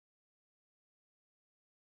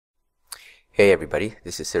Hey everybody,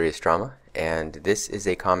 this is Serious Drama, and this is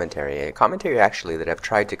a commentary actually that I've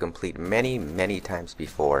tried to complete many, many times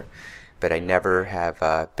before, but I never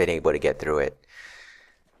have been able to get through it.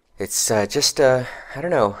 It's I don't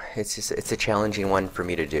know, it's a challenging one for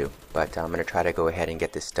me to do, but I'm gonna try to go ahead and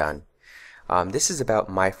get this done. This is about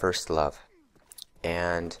my first love,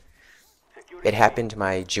 and it happened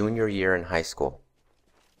my junior year in high school.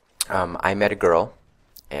 I met a girl,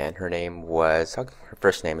 and her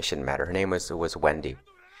first name, it shouldn't matter. Her name was Wendy,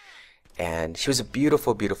 and she was a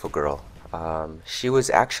beautiful, beautiful girl. She was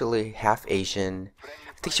actually half Asian.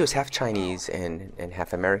 I think she was half Chinese and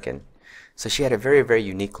half American. So she had a very, very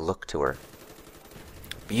unique look to her.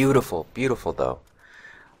 Beautiful, beautiful though.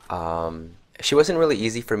 She wasn't really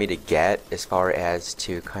easy for me to get as far as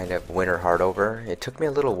to kind of win her heart over. It took me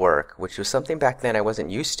a little work, which was something back then I wasn't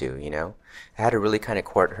used to. I had to really kind of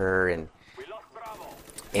court her and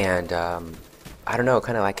I don't know,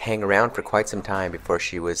 kind of like hang around for quite some time before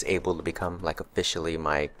she was able to become like officially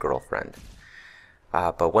my girlfriend.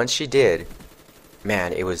 But once she did,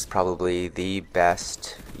 man, it was probably the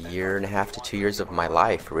best year and a half to 2 years of my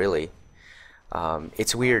life, really.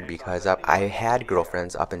 It's weird because I had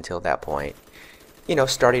girlfriends up until that point.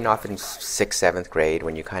 Starting off in sixth, seventh grade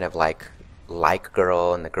when you kind of like a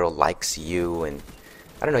girl and the girl likes you, and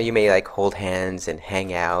I don't know, you may like hold hands and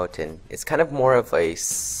hang out, and it's kind of more of a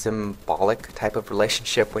symbolic type of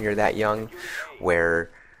relationship when you're that young,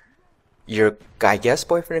 where you're, I guess,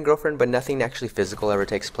 boyfriend and girlfriend, but nothing actually physical ever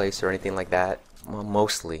takes place or anything like that. Well,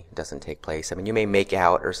 mostly doesn't take place. I mean, you may make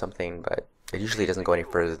out or something, but it usually doesn't go any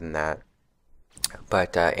further than that.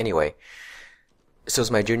 But anyway, so it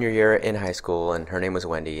was my junior year in high school, and her name was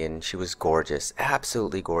Wendy, and she was gorgeous,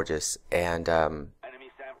 absolutely gorgeous, and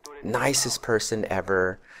nicest person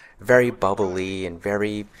ever, very bubbly, and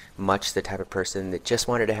very much the type of person that just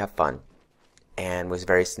wanted to have fun and was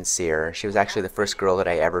very sincere. She was actually the first girl that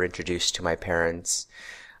I ever introduced to my parents.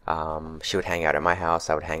 She would hang out at my house,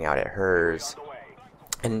 I would hang out at hers.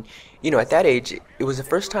 And, at that age, it was the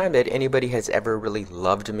first time that anybody has ever really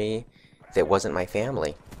loved me that wasn't my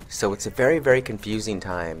family. So it's a very, very confusing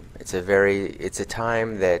time. It's a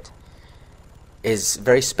time that is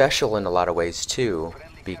very special in a lot of ways too,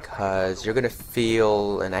 because you're going to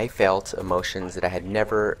feel, and I felt, emotions that I had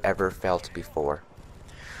never ever felt before.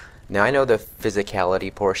 Now, I know the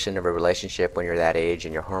physicality portion of a relationship when you're that age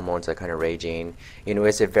and your hormones are kind of raging,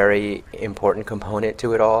 is a very important component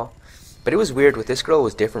to it all. But it was weird. With this girl, it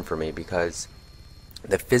was different for me because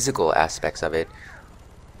the physical aspects of it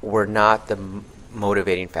were not the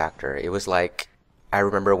motivating factor. It was like, I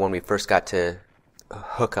remember when we first got to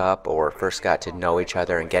hook up or first got to know each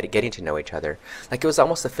other and getting to know each other, like it was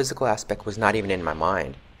almost the physical aspect was not even in my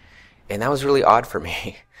mind. And that was really odd for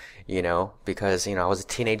me, because, I was a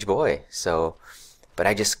teenage boy. So, but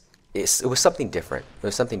it was something different. It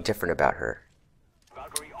was something different about her.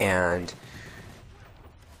 And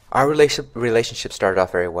our relationship started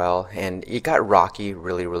off very well, and it got rocky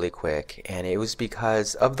really, really quick. And it was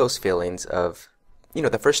because of those feelings of,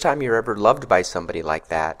 the first time you're ever loved by somebody like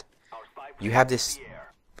that, you have this,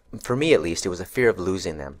 for me at least, it was a fear of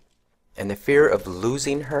losing them. And the fear of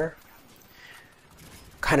losing her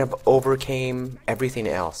kind of overcame everything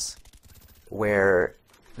else, where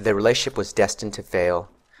the relationship was destined to fail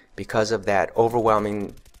because of that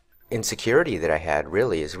overwhelming insecurity that I had,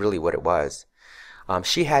 really, is really what it was.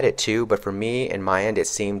 She had it too, but for me, in my end, it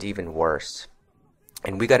seemed even worse.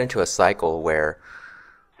 And we got into a cycle where,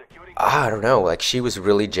 I don't know, like she was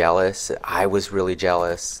really jealous, I was really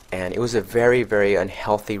jealous, and it was a very, very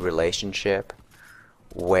unhealthy relationship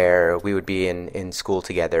where we would be in school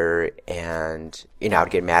together, and, I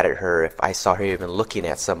would get mad at her if I saw her even looking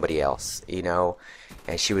at somebody else,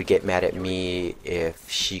 and she would get mad at me if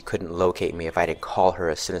she couldn't locate me, if I didn't call her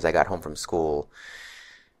as soon as I got home from school.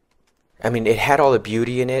 I mean, it had all the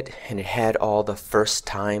beauty in it, and it had all the first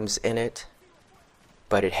times in it,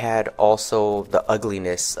 but it had also the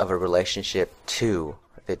ugliness of a relationship too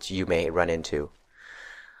that you may run into.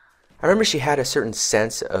 I remember she had a certain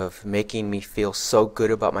sense of making me feel so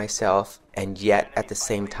good about myself, and yet at the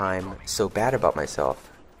same time so bad about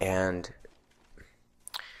myself. And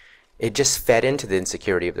it just fed into the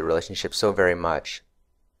insecurity of the relationship so very much.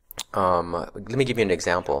 Let me give you an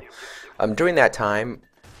example. During that time,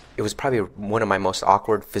 it was probably one of my most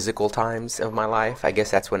awkward physical times of my life. I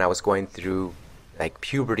guess that's when I was going through like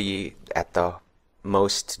puberty at the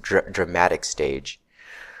most dramatic stage,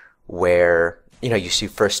 where you see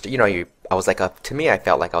first, I was to me, I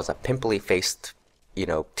felt like I was a pimply faced,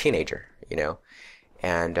 teenager,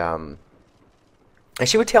 and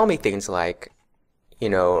she would tell me things like,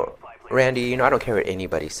 Randy, I don't care what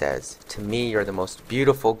anybody says. To me, you're the most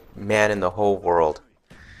beautiful man in the whole world.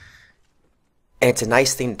 And it's a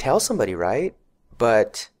nice thing to tell somebody, right?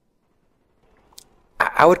 But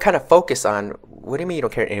I would kind of focus on, what do you mean you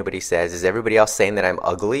don't care what anybody says? Is everybody else saying that I'm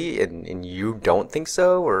ugly and you don't think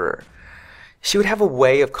so? Or she would have a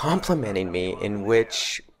way of complimenting me in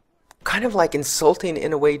which kind of like insulting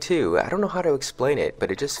in a way too. I don't know how to explain it, but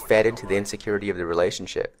it just fed into the insecurity of the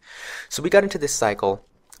relationship. So we got into this cycle,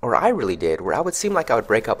 or I really did, where I would seem like I would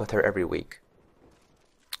break up with her every week.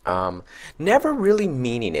 Never really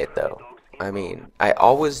meaning it though. I mean, I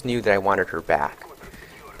always knew that I wanted her back.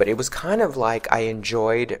 But it was kind of like I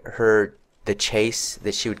enjoyed the chase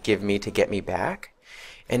that she would give me to get me back.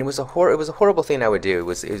 And it was a horrible thing I would do. It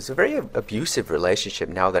was a very abusive relationship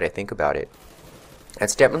now that I think about it.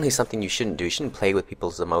 That's definitely something you shouldn't do. You shouldn't play with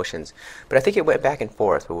people's emotions. But I think it went back and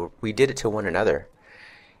forth. We did it to one another.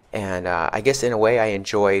 And I guess in a way I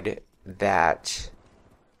enjoyed that,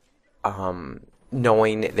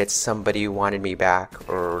 knowing that somebody wanted me back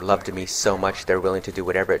or loved me so much they're willing to do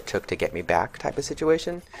whatever it took to get me back type of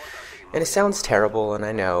situation. And it sounds terrible, and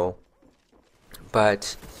I know.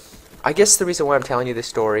 But I guess the reason why I'm telling you this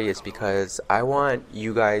story is because I want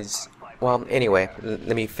you guys... Well, anyway,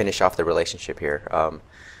 let me finish off the relationship here.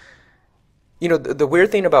 The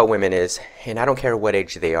weird thing about women is, and I don't care what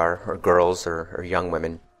age they are, or girls or young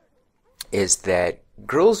women, is that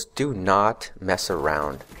girls do not mess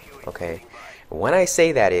around, okay? When I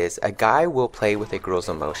say that is, a guy will play with a girl's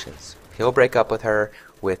emotions. He'll break up with her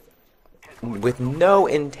with no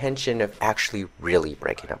intention of actually really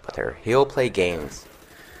breaking up with her. He'll play games.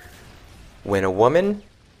 When a woman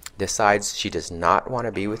decides she does not want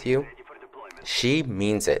to be with you, she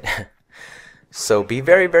means it. So be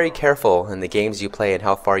very, very careful in the games you play and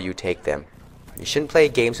how far you take them. You shouldn't play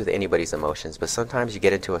games with anybody's emotions, but sometimes you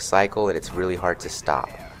get into a cycle and it's really hard to stop.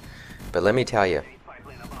 But let me tell you,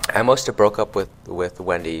 I must have broke up with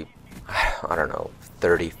Wendy, I don't know,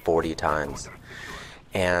 30, 40 times.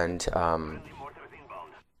 And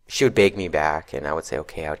she would beg me back, and I would say,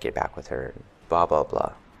 okay, I would get back with her, and blah, blah,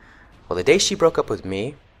 blah. Well, the day she broke up with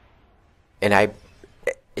me, and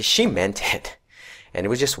she meant it. And it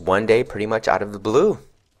was just one day pretty much out of the blue.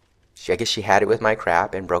 I guess she had it with my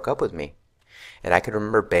crap and broke up with me. And I could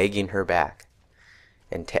remember begging her back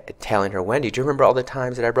and telling her, Wendy, do you remember all the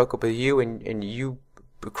times that I broke up with you and you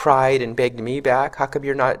cried and begged me back? How come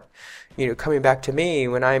you're not, coming back to me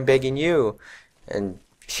when I'm begging you? And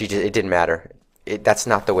it didn't matter. That's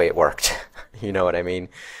not the way it worked. You know what I mean?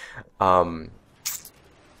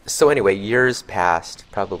 So anyway, years passed,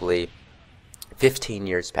 probably 15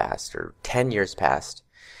 years passed or 10 years passed.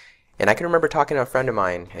 And I can remember talking to a friend of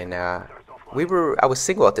mine, and I was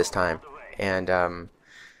single at this time. And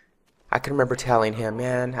I can remember telling him,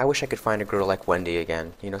 man, I wish I could find a girl like Wendy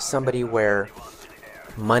again. Somebody where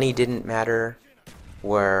money didn't matter,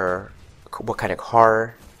 where what kind of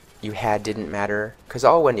car you had didn't matter. Because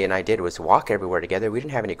all Wendy and I did was walk everywhere together. We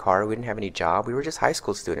didn't have any car. We didn't have any job. We were just high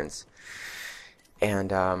school students.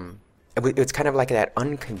 And it's kind of like that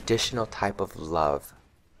unconditional type of love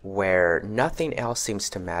where nothing else seems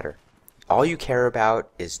to matter. All you care about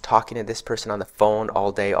is talking to this person on the phone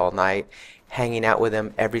all day, all night, hanging out with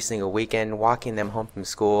them every single weekend, walking them home from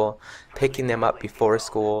school, picking them up before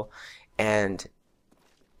school, and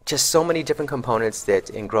just so many different components that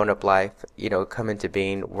in grown-up life, come into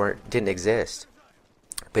being didn't exist.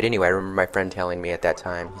 But anyway, I remember my friend telling me at that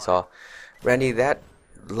time, he's all, Randy, that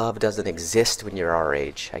love doesn't exist when you're our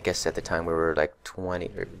age. I guess at the time we were like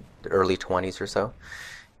 20 or early 20s or so.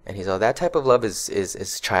 And he's all, that type of love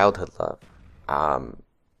is childhood love.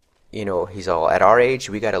 He's all, at our age,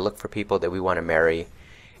 we got to look for people that we want to marry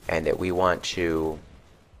and that we want to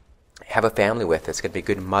have a family with. That's going to be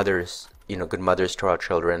good mothers, good mothers to our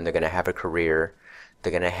children. They're going to have a career.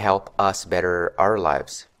 They're going to help us better our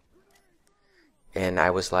lives. And I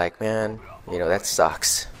was like, man, that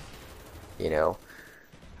sucks.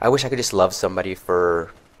 I wish I could just love somebody for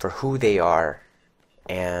who they are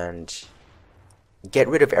and get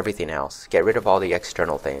rid of everything else. Get rid of all the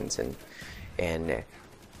external things and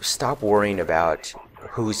stop worrying about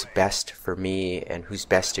who's best for me and who's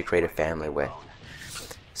best to create a family with.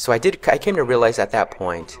 So I came to realize at that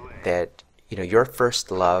point that, your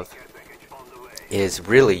first love is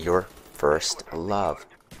really your first love.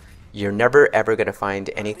 You're never ever going to find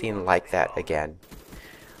anything like that again.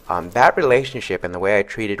 That relationship and the way I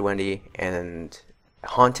treated Wendy and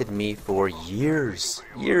haunted me for years.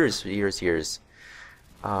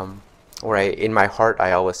 Where in my heart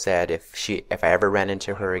I always said if I ever ran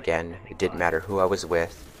into her again, it didn't matter who I was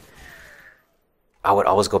with, I would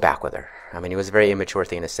always go back with her. I mean, it was a very immature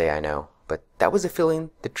thing to say, I know. But that was a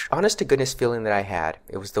feeling, the honest to goodness feeling that I had.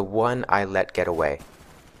 It was the one I let get away.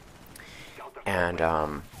 And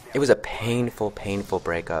it was a painful, painful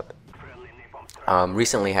breakup.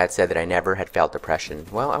 Recently I had said that I never had felt depression.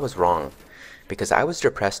 Well, I was wrong. Because I was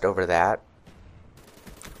depressed over that.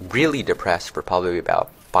 Really depressed for probably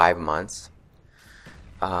about 5 months.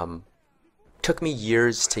 Took me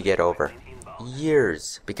years to get over.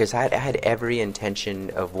 Years. Because I had every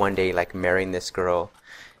intention of one day like marrying this girl,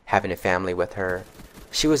 having a family with her.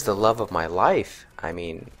 She was the love of my life. I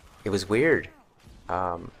mean, it was weird.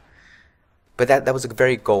 But that was a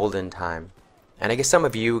very golden time. And I guess some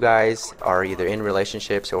of you guys are either in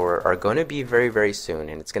relationships or are going to be very, very soon.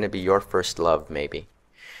 And it's going to be your first love, maybe.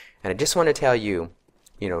 And I just want to tell you,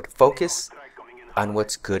 to focus on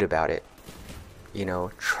what's good about it.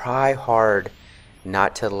 Try hard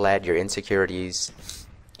not to let your insecurities,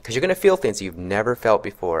 because you're going to feel things you've never felt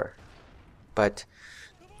before. But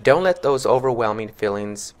don't let those overwhelming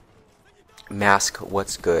feelings mask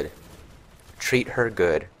what's good. Treat her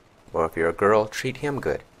good. Or if you're a girl, treat him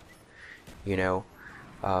good. Because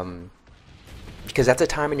that's a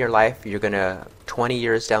time in your life you're going to, 20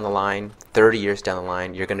 years down the line, 30 years down the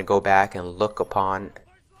line, you're going to go back and look upon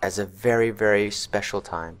as a very, very special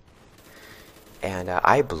time. And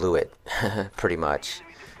I blew it, pretty much.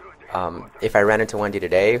 If I ran into Wendy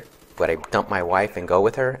today, would I dump my wife and go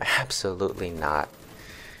with her? Absolutely not.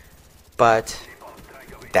 But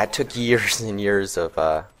that took years and years of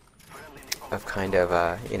kind of,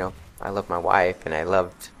 I love my wife and I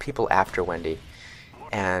loved people after Wendy.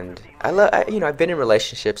 And I've been in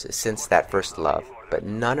relationships since that first love, but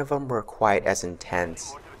none of them were quite as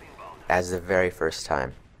intense as the very first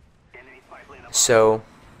time. So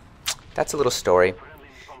that's a little story.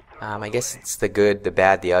 I guess it's the good, the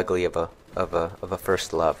bad, the ugly of a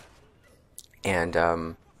first love. And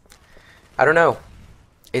I don't know.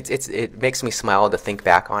 It makes me smile to think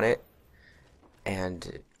back on it.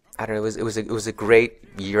 And I don't know. It was a great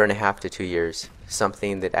year and a half to 2 years.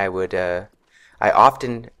 Something that I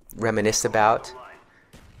often reminisce about.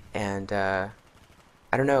 And I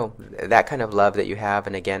don't know, that kind of love that you have,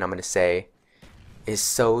 and again I'm going to say, is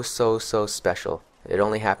so, so, so special. It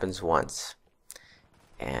only happens once.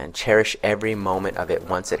 And cherish every moment of it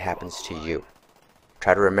once it happens to you.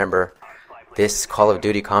 Try to remember this Call of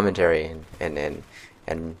Duty commentary and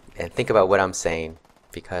think about what I'm saying,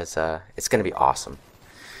 because it's going to be awesome.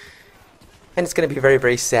 And it's going to be very,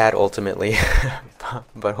 very sad ultimately.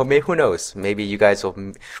 But who knows? Maybe you guys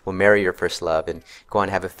will marry your first love and go on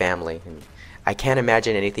and have a family. And I can't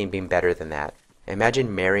imagine anything being better than that.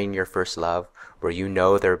 Imagine marrying your first love where you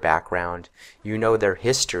know their background, you know their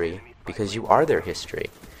history, because you are their history.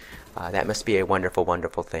 That must be a wonderful,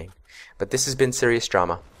 wonderful thing. But this has been Serious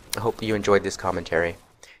Drama. I hope you enjoyed this commentary.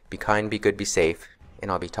 Be kind, be good, be safe, and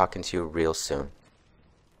I'll be talking to you real soon.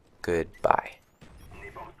 Goodbye.